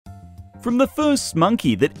From the first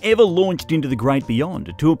monkey that ever launched into the great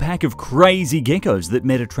beyond to a pack of crazy geckos that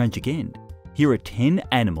met a tragic end, here are 10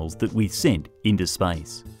 animals that we sent into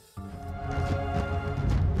space.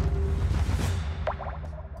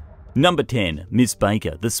 Number 10. Miss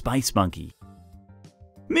Baker, the space monkey.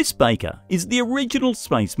 Miss Baker is the original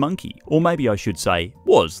space monkey, or maybe I should say,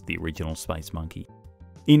 was the original space monkey.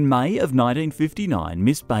 In May of 1959,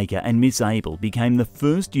 Miss Baker and Miss Abel became the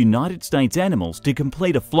first United States animals to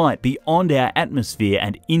complete a flight beyond our atmosphere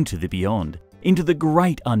and into the beyond, into the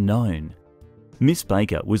great unknown. Miss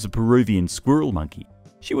Baker was a Peruvian squirrel monkey.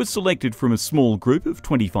 She was selected from a small group of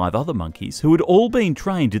 25 other monkeys who had all been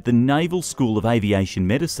trained at the Naval School of Aviation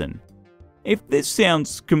Medicine. If this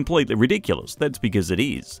sounds completely ridiculous, that's because it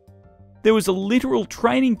is. There was a literal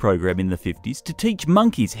training program in the 50s to teach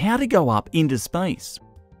monkeys how to go up into space.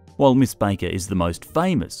 While Miss Baker is the most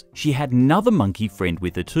famous, she had another monkey friend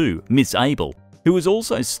with her too, Miss Abel, who was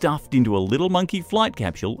also stuffed into a little monkey flight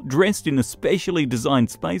capsule, dressed in a specially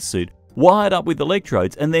designed spacesuit, wired up with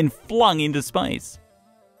electrodes, and then flung into space.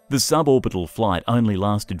 The suborbital flight only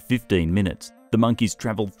lasted 15 minutes. The monkeys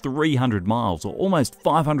travelled 300 miles or almost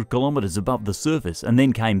 500 kilometres above the surface and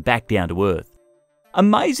then came back down to Earth.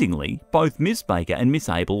 Amazingly, both Miss Baker and Miss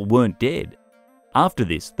Abel weren't dead. After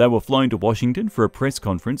this, they were flown to Washington for a press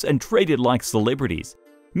conference and treated like celebrities.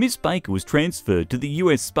 Miss Baker was transferred to the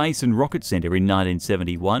US Space and Rocket Center in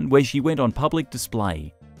 1971, where she went on public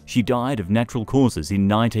display. She died of natural causes in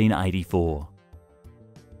 1984.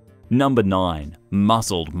 Number 9.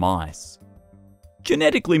 Muscled mice.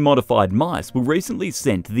 Genetically modified mice were recently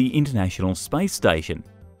sent to the International Space Station.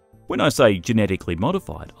 When I say genetically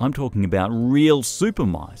modified, I'm talking about real super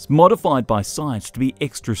mice, modified by science to be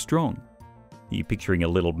extra strong. Are you picturing a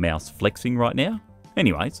little mouse flexing right now?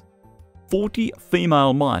 Anyways, 40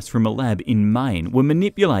 female mice from a lab in Maine were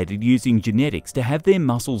manipulated using genetics to have their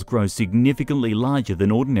muscles grow significantly larger than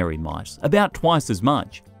ordinary mice, about twice as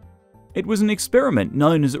much. It was an experiment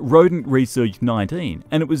known as Rodent Research 19,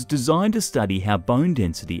 and it was designed to study how bone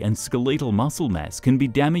density and skeletal muscle mass can be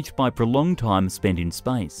damaged by prolonged time spent in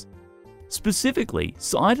space. Specifically,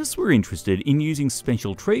 scientists were interested in using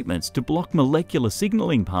special treatments to block molecular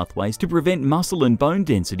signaling pathways to prevent muscle and bone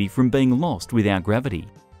density from being lost without gravity.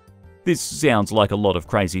 This sounds like a lot of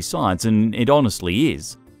crazy science, and it honestly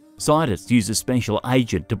is. Scientists use a special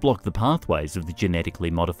agent to block the pathways of the genetically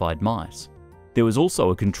modified mice. There was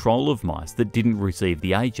also a control of mice that didn't receive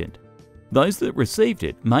the agent. Those that received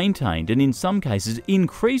it maintained and in some cases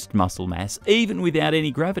increased muscle mass even without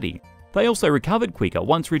any gravity. They also recovered quicker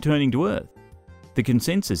once returning to Earth. The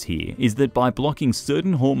consensus here is that by blocking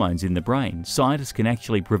certain hormones in the brain, scientists can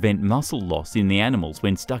actually prevent muscle loss in the animals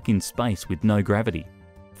when stuck in space with no gravity.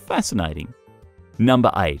 Fascinating.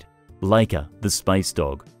 Number 8. Laika, the space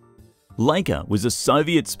dog. Laika was a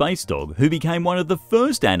Soviet space dog who became one of the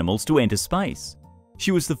first animals to enter space.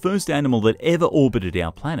 She was the first animal that ever orbited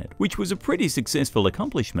our planet, which was a pretty successful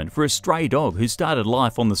accomplishment for a stray dog who started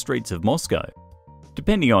life on the streets of Moscow.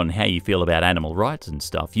 Depending on how you feel about animal rights and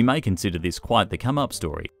stuff, you may consider this quite the come-up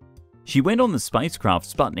story. She went on the spacecraft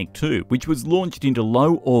Sputnik 2, which was launched into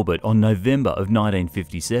low orbit on November of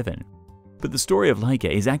 1957. But the story of Laika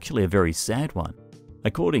is actually a very sad one.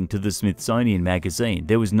 According to the Smithsonian magazine,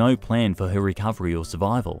 there was no plan for her recovery or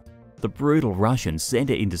survival. The brutal Russians sent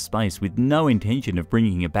her into space with no intention of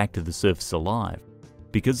bringing her back to the surface alive.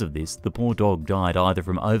 Because of this, the poor dog died either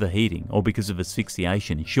from overheating or because of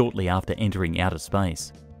asphyxiation shortly after entering outer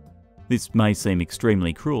space. This may seem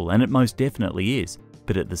extremely cruel, and it most definitely is,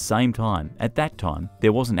 but at the same time, at that time,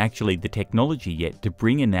 there wasn't actually the technology yet to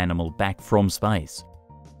bring an animal back from space.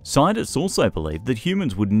 Scientists also believed that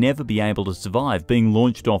humans would never be able to survive being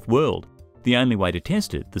launched off-world. The only way to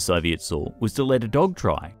test it, the Soviets saw, was to let a dog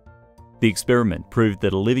try. The experiment proved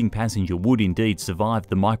that a living passenger would indeed survive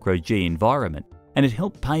the micro-G environment, and it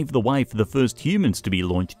helped pave the way for the first humans to be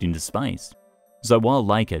launched into space. So while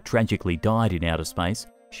Laika tragically died in outer space,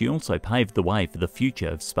 she also paved the way for the future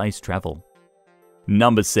of space travel.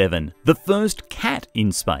 Number 7. The first cat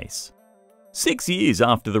in space. 6 years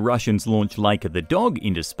after the Russians launched Laika the dog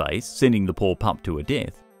into space, sending the poor pup to her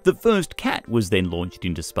death, the first cat was then launched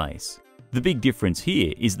into space. The big difference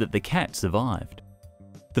here is that the cat survived.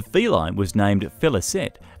 The feline was named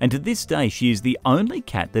Felicette, and to this day she is the only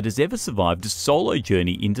cat that has ever survived a solo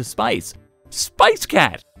journey into space. Space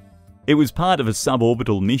Cat! It was part of a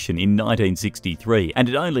suborbital mission in 1963, and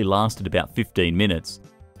it only lasted about 15 minutes.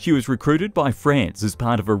 She was recruited by France as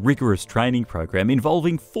part of a rigorous training program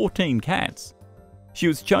involving 14 cats. She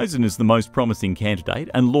was chosen as the most promising candidate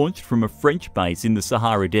and launched from a French base in the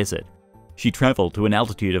Sahara Desert. She travelled to an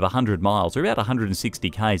altitude of 100 miles, or about 160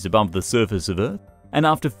 km above the surface of Earth. and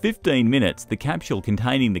after 15 minutes the capsule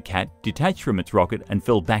containing the cat detached from its rocket and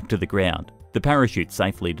fell back to the ground. The parachute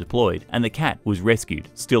safely deployed and the cat was rescued,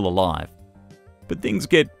 still alive. But things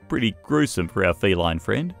get pretty gruesome for our feline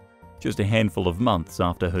friend. Just a handful of months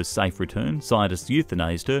after her safe return, scientists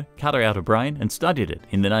euthanized her, cut her out of brain and studied it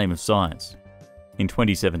in the name of science. In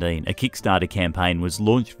 2017, a Kickstarter campaign was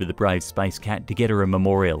launched for the brave space cat to get her a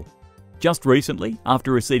memorial. Just recently,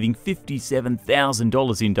 after receiving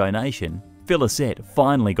 $57,000 in donation, Felicette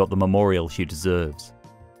finally got the memorial she deserves.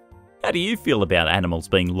 How do you feel about animals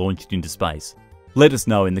being launched into space? Let us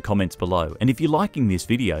know in the comments below, and if you're liking this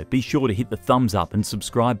video, be sure to hit the thumbs up and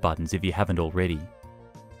subscribe buttons if you haven't already.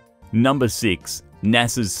 Number 6.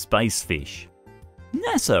 NASA's space fish.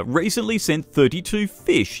 NASA recently sent 32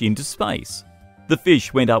 fish into space. The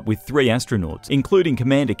fish went up with 3 astronauts, including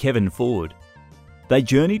Commander Kevin Ford. They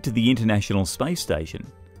journeyed to the International Space Station.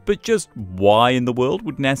 But just why in the world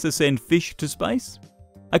would NASA send fish to space?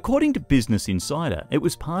 According to Business Insider, it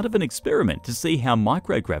was part of an experiment to see how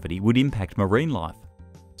microgravity would impact marine life.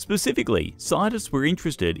 Specifically, scientists were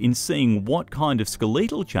interested in seeing what kind of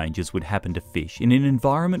skeletal changes would happen to fish in an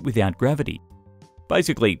environment without gravity.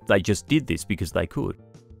 Basically, they just did this because they could.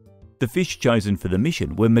 The fish chosen for the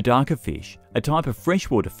mission were Medaka fish, a type of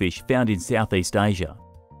freshwater fish found in Southeast Asia.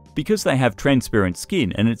 Because they have transparent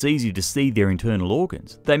skin and it's easy to see their internal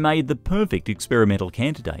organs, they made the perfect experimental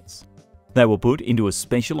candidates. They were put into a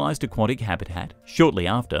specialised aquatic habitat. Shortly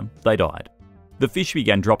after, they died. The fish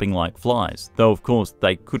began dropping like flies, though of course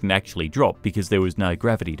they couldn't actually drop because there was no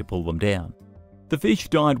gravity to pull them down. The fish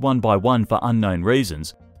died one by one for unknown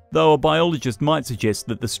reasons, though a biologist might suggest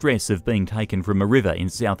that the stress of being taken from a river in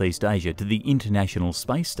Southeast Asia to the International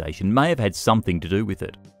Space Station may have had something to do with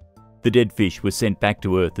it. The dead fish were sent back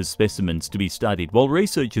to Earth as specimens to be studied, while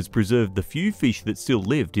researchers preserved the few fish that still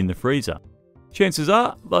lived in the freezer. Chances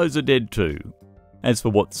are, those are dead too. As for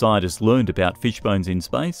what scientists learned about fish bones in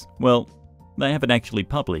space, well, they haven't actually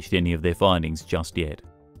published any of their findings just yet.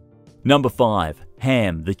 Number 5.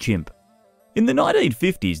 Ham the chimp. In the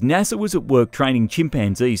 1950s, NASA was at work training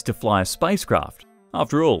chimpanzees to fly a spacecraft.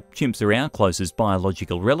 After all, chimps are our closest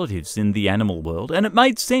biological relatives in the animal world, and it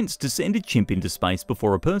made sense to send a chimp into space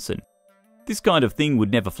before a person. This kind of thing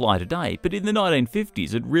would never fly today, but in the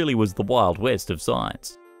 1950s it really was the Wild West of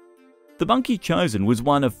science. The monkey chosen was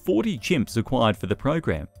one of 40 chimps acquired for the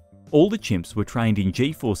program. All the chimps were trained in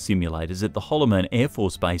G-force simulators at the Holloman Air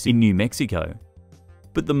Force Base in New Mexico.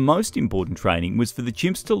 But the most important training was for the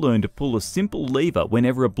chimps to learn to pull a simple lever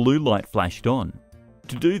whenever a blue light flashed on.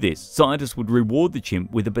 To do this, scientists would reward the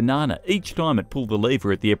chimp with a banana each time it pulled the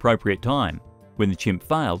lever at the appropriate time. When the chimp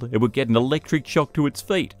failed, it would get an electric shock to its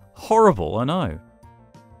feet. Horrible, I know.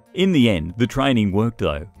 In the end, the training worked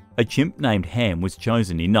though. A chimp named Ham was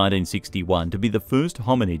chosen in 1961 to be the first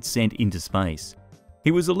hominid sent into space.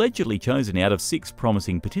 He was allegedly chosen out of 6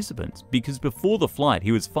 promising participants because before the flight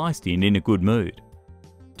he was feisty and in a good mood.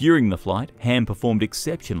 During the flight, Ham performed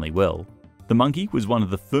exceptionally well. The monkey was one of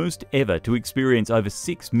the first ever to experience over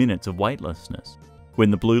 6 minutes of weightlessness.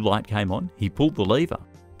 When the blue light came on, he pulled the lever.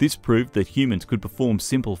 This proved that humans could perform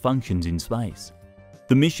simple functions in space.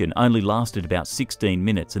 The mission only lasted about 16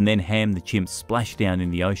 minutes and then Ham the chimp splashed down in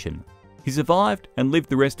the ocean. He survived and lived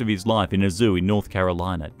the rest of his life in a zoo in North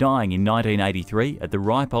Carolina, dying in 1983 at the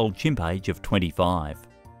ripe old chimp age of 25.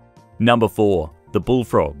 Number 4. The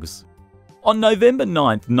bullfrogs. On November 9,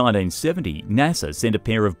 1970, NASA sent a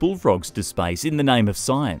pair of bullfrogs to space in the name of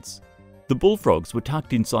science. The bullfrogs were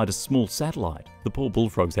tucked inside a small satellite. The poor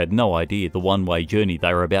bullfrogs had no idea the one-way journey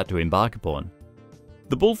they were about to embark upon.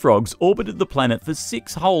 The bullfrogs orbited the planet for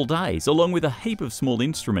 6 whole days, along with a heap of small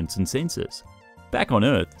instruments and sensors. Back on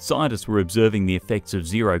Earth, scientists were observing the effects of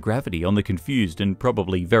zero gravity on the confused and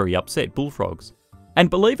probably very upset bullfrogs. And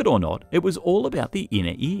believe it or not, it was all about the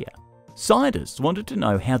inner ear. Scientists wanted to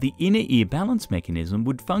know how the inner ear balance mechanism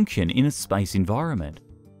would function in a space environment.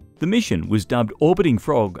 The mission was dubbed Orbiting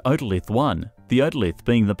Frog Otolith 1, the otolith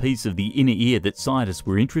being the piece of the inner ear that scientists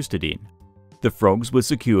were interested in. The frogs were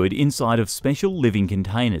secured inside of special living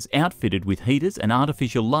containers outfitted with heaters and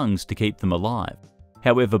artificial lungs to keep them alive.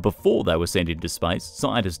 However, before they were sent into space,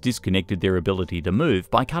 scientists disconnected their ability to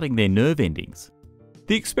move by cutting their nerve endings.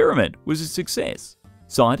 The experiment was a success.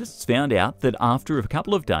 Scientists found out that after a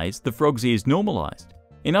couple of days, the frogs' ears normalized.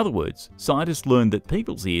 In other words, scientists learned that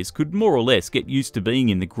people's ears could more or less get used to being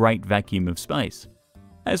in the great vacuum of space.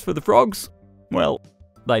 As for the frogs, well,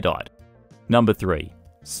 they died. Number 3.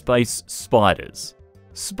 Space spiders.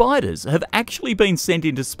 Spiders have actually been sent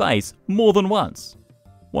into space more than once.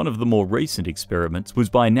 One of the more recent experiments was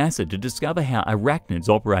by NASA to discover how arachnids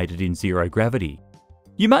operated in zero gravity.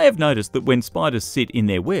 You may have noticed that when spiders sit in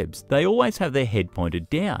their webs, they always have their head pointed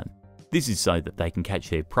down. This is so that they can catch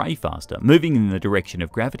their prey faster, moving in the direction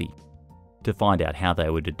of gravity. To find out how they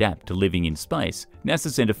would adapt to living in space, NASA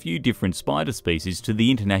sent a few different spider species to the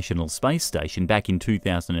International Space Station back in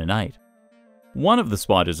 2008. One of the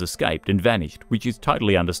spiders escaped and vanished, which is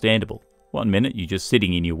totally understandable. One minute you're just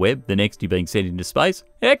sitting in your web, the next you're being sent into space?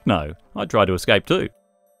 Heck no, I'd try to escape too.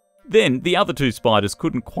 Then the other two spiders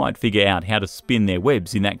couldn't quite figure out how to spin their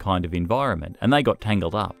webs in that kind of environment, and they got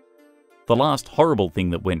tangled up. The last horrible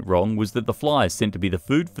thing that went wrong was that the flies sent to be the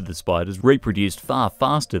food for the spiders reproduced far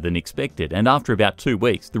faster than expected, and after about 2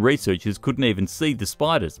 weeks the researchers couldn't even see the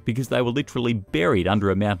spiders because they were literally buried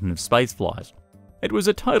under a mountain of space flies. It was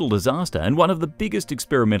a total disaster and one of the biggest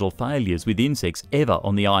experimental failures with insects ever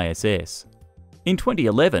on the ISS. In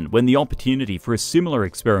 2011, when the opportunity for a similar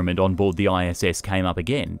experiment on board the ISS came up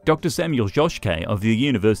again, Dr. Samuel Joschke of the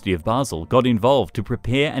University of Basel got involved to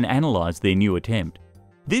prepare and analyse their new attempt.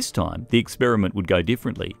 This time, the experiment would go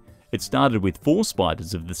differently. It started with 4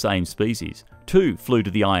 spiders of the same species. 2 flew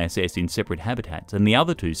to the ISS in separate habitats, and the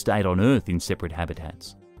other 2 stayed on Earth in separate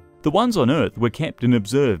habitats. The ones on Earth were kept and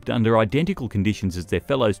observed under identical conditions as their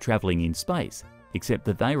fellows travelling in space, except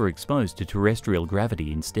that they were exposed to terrestrial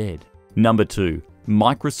gravity instead. Number 2.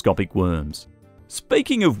 Microscopic worms.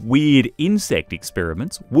 Speaking of weird insect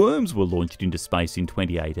experiments, worms were launched into space in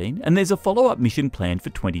 2018, and there's a follow-up mission planned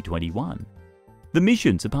for 2021. The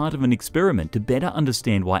missions are part of an experiment to better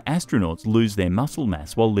understand why astronauts lose their muscle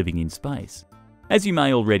mass while living in space. As you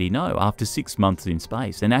may already know, after 6 months in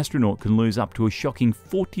space, an astronaut can lose up to a shocking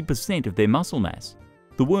 40% of their muscle mass.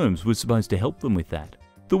 The worms were supposed to help them with that.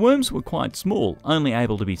 The worms were quite small, only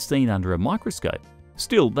able to be seen under a microscope.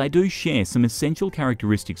 Still, they do share some essential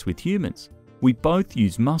characteristics with humans. We both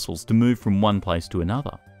use muscles to move from one place to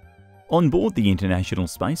another. On board the International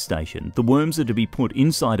Space Station, the worms are to be put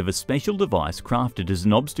inside of a special device crafted as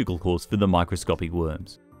an obstacle course for the microscopic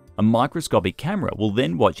worms. A microscopic camera will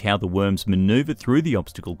then watch how the worms maneuver through the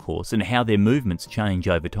obstacle course and how their movements change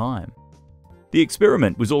over time. The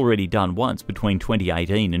experiment was already done once between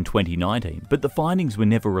 2018 and 2019, but the findings were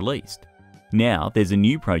never released. Now there's a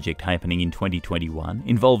new project happening in 2021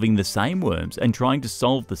 involving the same worms and trying to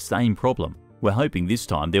solve the same problem. We're hoping this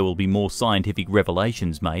time there will be more scientific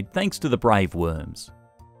revelations made thanks to the brave worms.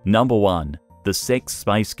 Number 1. The sex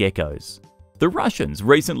space geckos. The Russians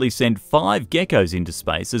recently sent 5 geckos into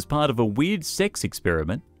space as part of a weird sex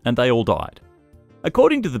experiment, and they all died.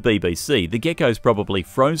 According to the BBC, the geckos probably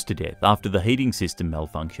froze to death after the heating system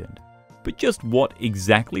malfunctioned. But just what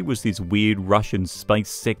exactly was this weird Russian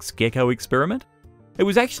space sex gecko experiment? It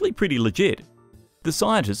was actually pretty legit. The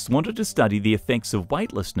scientists wanted to study the effects of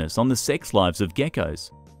weightlessness on the sex lives of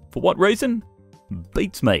geckos. For what reason?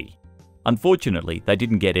 Beats me. Unfortunately, they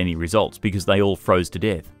didn't get any results because they all froze to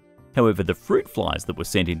death. However, the fruit flies that were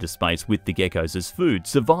sent into space with the geckos as food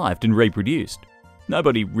survived and reproduced.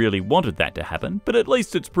 Nobody really wanted that to happen, but at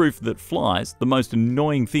least it's proof that flies, the most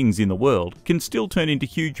annoying things in the world, can still turn into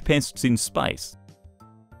huge pests in space.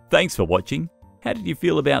 Thanks for watching. How did you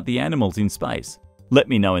feel about the animals in space? Let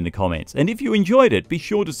me know in the comments, and if you enjoyed it, be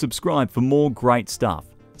sure to subscribe for more great stuff.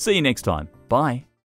 See you next time. Bye.